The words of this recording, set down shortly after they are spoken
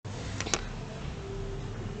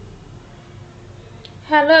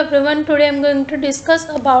Hello everyone, today I am going to discuss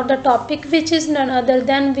about the topic which is none other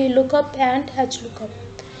than VLOOKUP and HLOOKUP.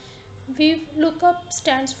 VLOOKUP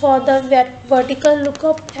stands for the vertical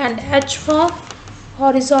lookup and H for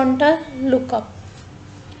horizontal lookup.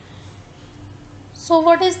 So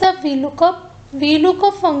what is the VLOOKUP?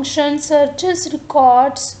 VLOOKUP function searches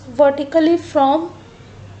records vertically from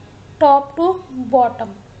top to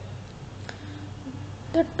bottom.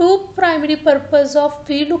 The two primary purpose of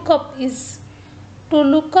VLOOKUP is to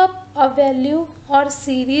look up a value or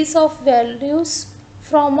series of values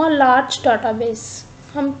from a large database.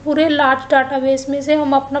 हम पूरे large database में से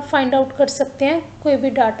हम अपना find out कर सकते हैं कोई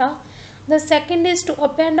भी data. The second is to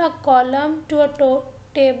append a column to a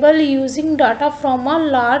table using data from a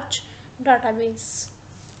large database.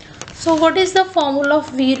 So what is the formula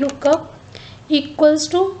of VLOOKUP? Equals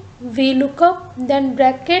to VLOOKUP then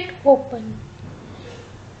bracket open.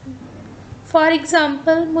 For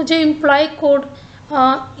example, मुझे employee code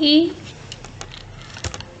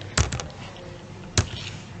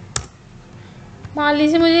मान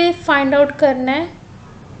लीजिए मुझे find out करना है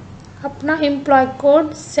अपना employ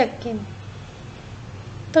code second,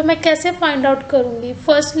 तो मैं कैसे फाइंड आउट करूँगी?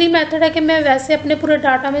 फर्स्टली मेथड है कि मैं वैसे अपने पूरे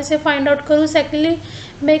डाटा में से फाइंड आउट करूँ। सेकेंडली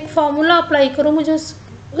मैं एक फार्मूला अप्लाई करूँ, मुझे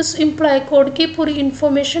उस एम्प्लॉय कोड की पूरी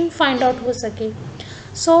इंफॉर्मेशन फाइंड आउट हो सके।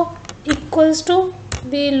 So equals to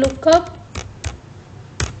VLOOKUP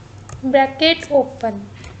bracket open.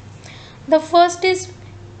 The first is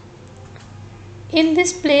in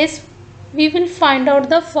this place we will find out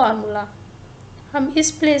the formula. हम इस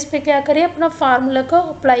प्लेस पे क्या करें, अपना फार्मूला को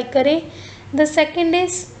अप्लाई करें। The second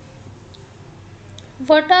is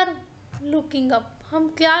what are looking up, हम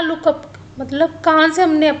क्या लुकअप मतलब कहाँ से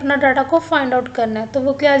हमने अपना डाटा को फाइंड आउट करना है, तो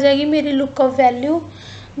वो क्या आ जाएगी मेरी lookup value.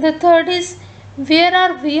 The third is where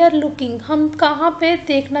are we are looking, हम कहाँ पे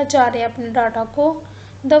देखना चाह रहे हैं अपने डाटा को।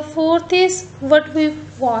 The fourth is what we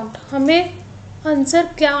want, हमें आंसर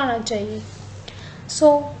क्या आना चाहिए। So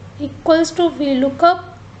equals to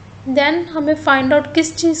VLOOKUP then हमें फाइंड आउट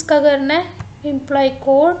किस चीज़ का करना है, employ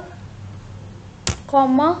code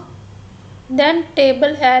comma then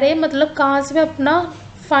table array, मतलब कहाँ से मैं अपना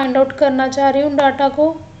फाइंड आउट करना चाह रही हूँ डाटा को,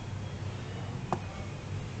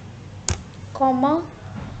 कॉमा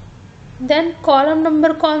देन कॉलम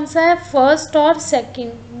नंबर कौन सा है, फर्स्ट और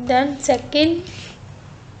सेकंड, देन सेकंड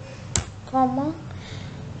कॉमा।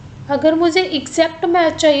 अगर मुझे एग्जैक्ट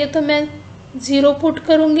मैच चाहिए तो मैं 0 पुट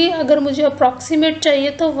करूँगी, अगर मुझे अप्रॉक्सीमेट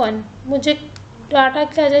चाहिए तो 1। मुझे डाटा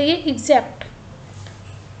क्या चाहिए, एग्जैक्ट,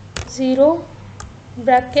 0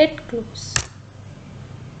 ब्रैकेट क्लोज।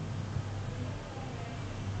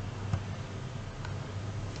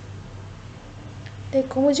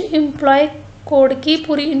 देखो मुझे एम्प्लॉय कोड की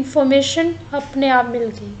पूरी इंफॉर्मेशन अपने आप मिल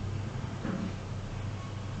गई।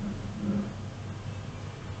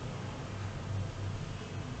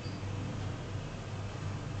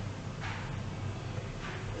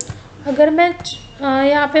 अगर मैं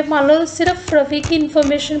यहाँ पे मान लो सिर्फ रवि की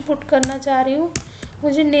इंफॉर्मेशन पुट करना चाह रही हूँ,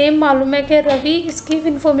 मुझे नेम मालूम है कि रवि, इसकी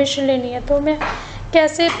इंफॉर्मेशन लेनी है, तो मैं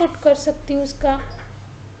कैसे पुट कर सकती हूँ उसका,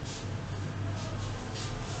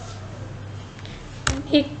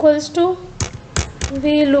 equals to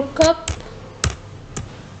VLOOKUP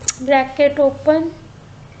bracket open.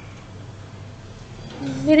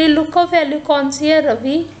 मेरी लुकअप वैल्यू कौन सी है,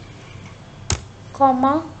 रवि,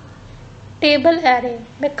 कॉमा टेबल एरे,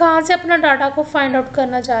 मैं कहाँ से अपना डाटा को फाइंड आउट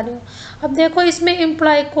करना चाह रही हूँ। अब देखो इसमें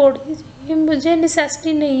एम्प्लॉय कोड मुझे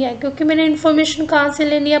नेसेसिटी नहीं है, क्योंकि मैंने इन्फॉर्मेशन कहाँ से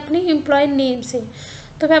लेनी है, अपनी एम्प्लॉय नेम से।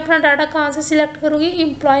 तो मैं अपना डाटा कहाँ से सिलेक्ट करूँगी,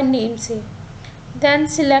 एम्प्लॉय नेम से। Then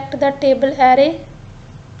select the table array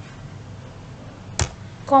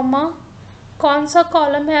comma, कौन सा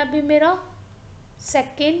कॉलम है अभी मेरा,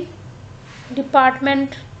 सेकेंड,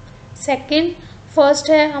 डिपार्टमेंट सेकेंड, फर्स्ट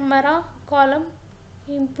है हमारा कॉलम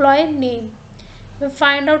एम्प्लॉय नेम। मैं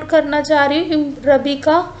फाइंड आउट करना चाह रही हूँ रवि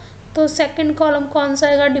का, तो सेकंड कॉलम कौन सा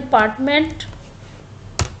आएगा, डिपार्टमेंट,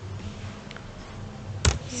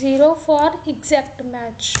 0 फॉर एग्जैक्ट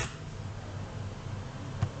मैच।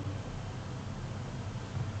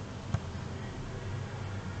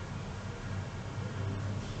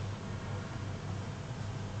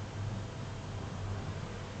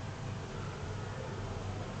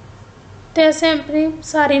 तो ऐसे अपनी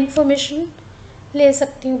सारी इंफॉर्मेशन ले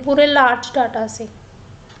सकती हूँ पूरे लार्ज डाटा से।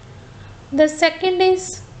 द सेकेंड इज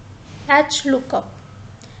HLOOKUP,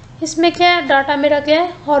 इसमें क्या है, डाटा मेरा क्या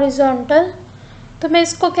है, हॉरिजॉन्टल, तो मैं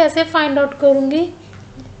इसको कैसे फाइंड आउट करूँगी,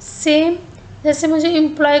 सेम जैसे मुझे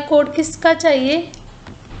एम्प्लॉय कोड किसका चाहिए,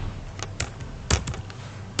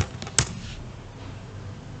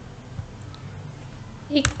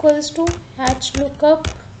 equals to HLOOKUP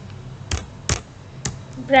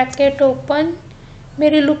bracket open,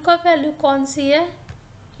 मेरी लुकअप वैल्यू कौन सी है,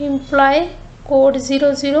 employ code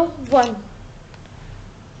 001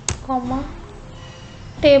 comma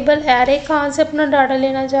table array, कहाँ से अपना डाटा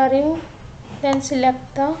लेना चाह रही हूँ, then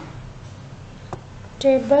select the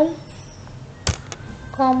table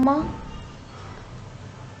comma,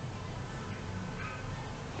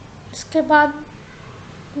 इसके बाद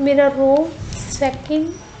मेरा row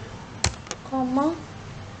second comma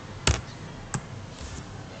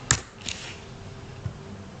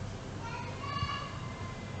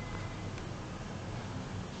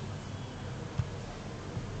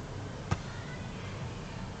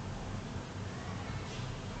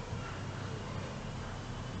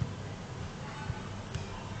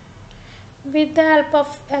with the help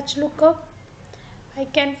of HLOOKUP I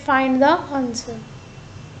can find the answer।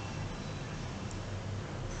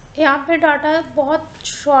 यहाँ पे डाटा बहुत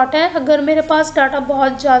शॉर्ट है, अगर मेरे पास डाटा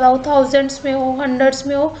बहुत ज़्यादा हो, थाउजेंड्स में हो, हंड्रेड्स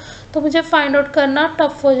में हो, तो मुझे फाइंड आउट करना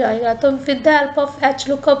टफ हो जाएगा। तो with the help of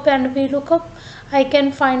HLOOKUP and VLOOKUP I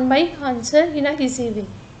can find my answer in a easy way.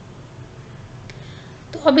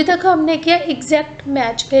 तो अभी तक हमने किया एग्जैक्ट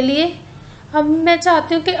मैच के लिए। अब मैं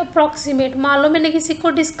चाहती हूँ कि अप्रॉक्सीमेट, मान लो मैंने किसी को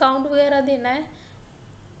डिस्काउंट वगैरह देना है,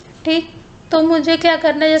 ठीक, तो मुझे क्या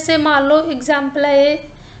करना है, जैसे मान लो एग्जाम्पल है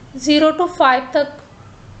 0 to 5 तक,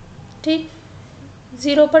 ठीक,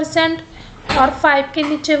 0% और 5 के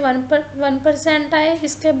नीचे 1% आए,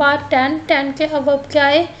 इसके बाद 10 के अबव क्या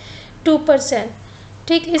आए 2%,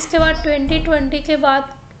 ठीक, इसके बाद 20 के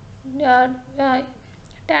बाद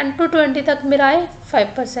 10 to 20 तक मेरा आए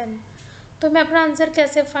 5%। तो मैं अपना आंसर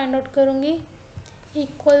कैसे फाइंड आउट करूँगी,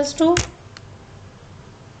 equals to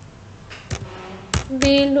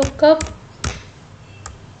VLOOKUP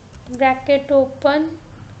bracket open,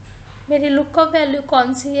 मेरी लुकअप वैल्यू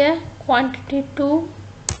कौन सी है, क्वांटिटी 2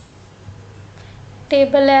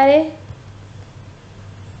 टेबल एरे,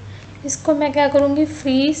 इसको मैं क्या करूँगी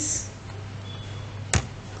फ्रीज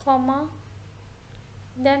कॉमा,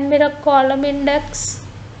 देन मेरा कॉलम इंडेक्स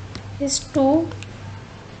इज 2,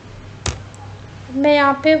 मैं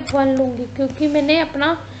यहाँ पे 1 लूँगी क्योंकि मैंने अपना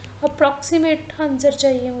अप्रॉक्सीमेट आंसर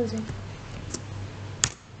चाहिए मुझे।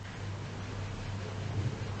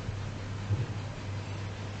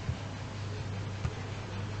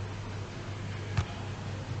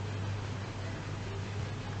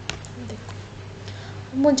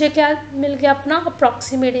 मुझे क्या मिल गया, अपना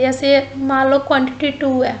अप्रॉक्सीमेट। जैसे मान लो क्वांटिटी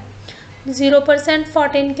 2 है, 0%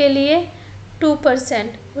 14 के लिए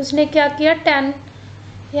 2%, उसने क्या किया 10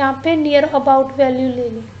 यहाँ पे नियर अबाउट वैल्यू ले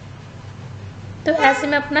ली। तो ऐसे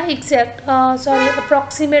मैं अपना एग्जैक्ट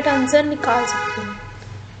अप्रॉक्सीमेट आंसर निकाल सकती हूँ।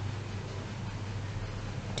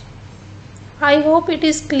 I hope it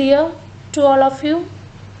is clear to all of you.